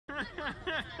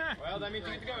Well, that means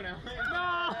you get to go now.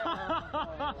 No!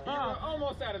 You're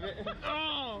almost out of it.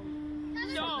 Oh!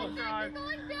 No, God.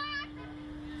 Going back.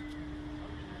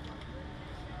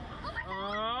 Oh my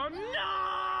Oh, no!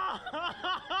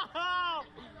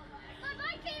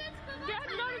 Bye-bye, kids. Bye-bye. Dad,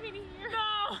 not even here.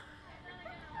 No!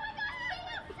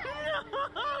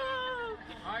 Oh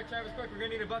Alright, Travis, quick, we're gonna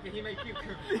need a bucket. He may puke.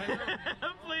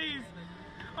 Please.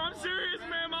 I'm serious,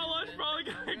 man. My lunch probably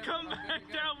gonna come back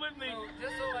down with me. So,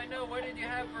 just so I know, what did you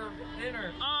have for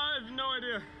dinner? I have no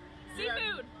idea.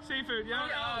 Seafood. Seafood, yeah.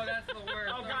 Oh, that's the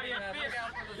worst. Oh, God, yeah, fish. Look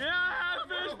out for the Yeah, I have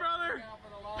fish, brother. Look out for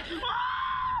the lobster.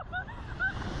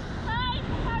 Hey,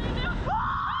 how you doing?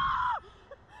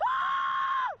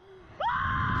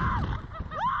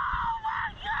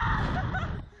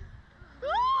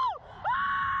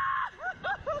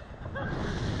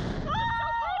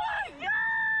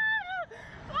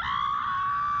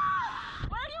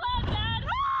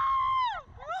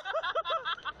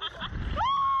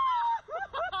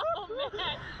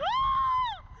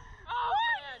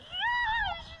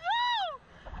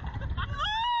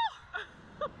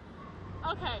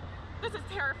 Okay, this is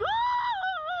terrifying.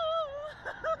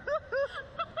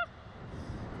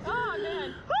 Oh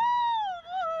man.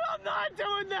 I'm not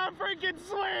doing that freaking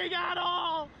swing at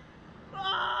all.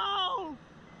 Oh!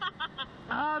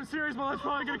 I'm serious, my lunch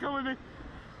probably gonna come with me.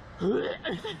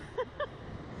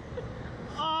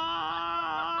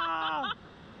 Ah!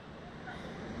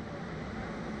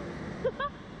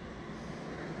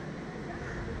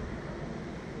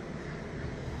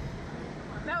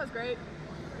 That was great.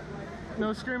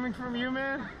 No screaming from you,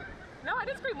 man? No, I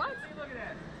didn't scream once. Look at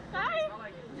that. Hey, I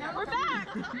like it. we're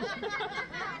back. Do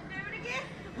it again.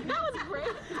 That was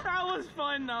great. That was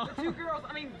fun, though. Two girls,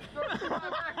 I mean,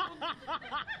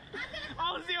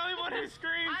 I was the only one who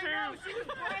screamed, too. I know, she was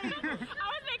brave. I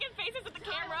was making faces at the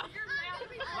camera.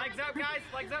 Legs up, guys,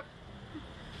 legs up.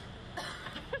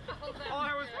 All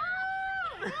I was.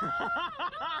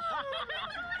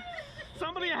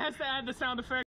 Somebody has to add the sound effect.